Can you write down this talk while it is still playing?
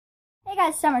Hey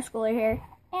guys, Summer Schooler here,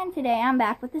 and today I'm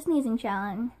back with the sneezing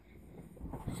challenge.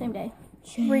 Same day.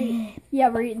 We're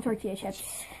eating tortilla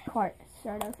chips, sort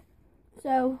of.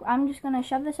 So I'm just gonna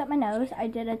shove this up my nose. I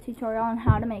did a tutorial on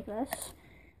how to make this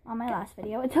on my last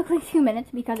video. It took like 2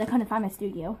 minutes because I couldn't find my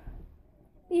studio.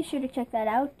 Be sure to check that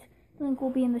out. The link will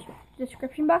be in the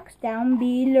description box down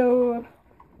below.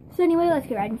 So anyway, let's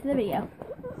get right into the video.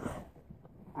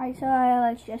 Alright, so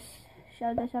let's just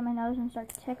shove this up my nose and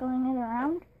start tickling it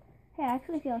around. Hey, I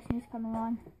actually feel a sneeze coming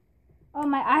on. Oh,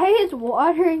 my eye is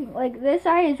watering. Like, this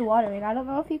eye is watering. I don't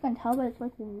know if you can tell, but it's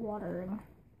like watering.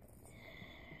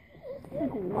 It's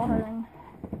like watering.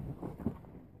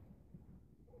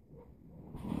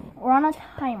 We're on a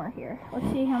timer here. Let's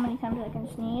see how many times I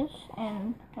can sneeze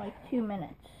in like 2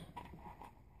 minutes.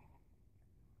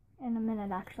 In a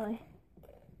minute, actually.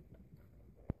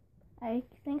 I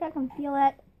think I can feel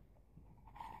it.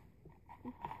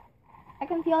 I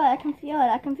can feel it, I can feel it,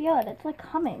 I can feel it. It's like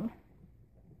coming.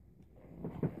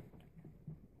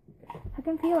 I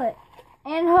can feel it.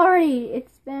 And hurry!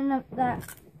 It's been that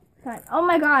time. Oh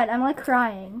my god, I'm like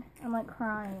crying. I'm like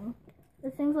crying.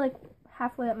 This thing's like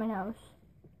halfway up my nose.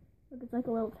 Look, it's like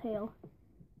a little tail.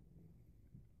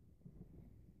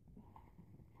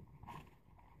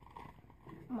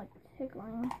 I'm like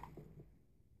tickling.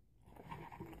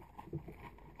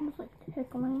 I'm just like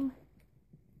tickling.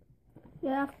 You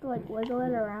have to like wiggle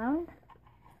it around.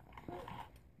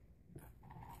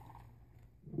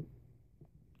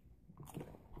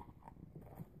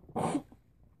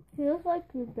 Feels like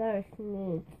you better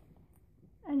sneeze.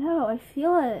 I know, I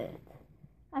feel it.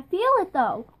 I feel it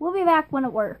though. We'll be back when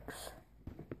it works.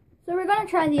 So we're gonna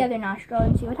try the other nostril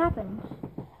and see what happens.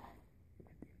 Oh,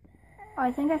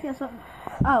 I think I feel something.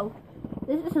 Oh,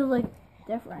 this is like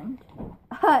different.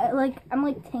 Like I'm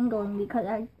like tingling because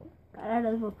I got out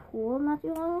of a pool not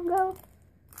too long ago.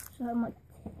 So I'm like,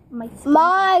 my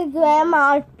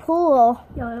grandma's pool.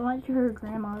 Yo, I went to her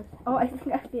grandma's. Oh, I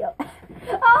think I feel.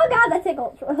 Oh god, that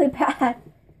tickles really bad.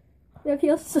 That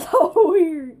feels so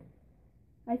weird.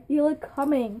 I feel it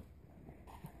coming.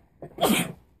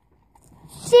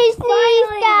 She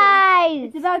sneezed, guys.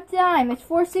 It's about time. It's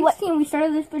 4:16. We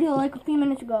started this video like a few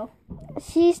minutes ago.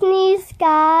 She sneezed,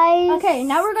 guys. Okay,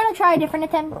 now we're gonna try a different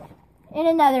attempt in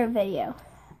another video.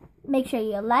 Make sure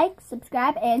you like,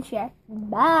 subscribe, and share.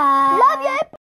 Bye. Love you.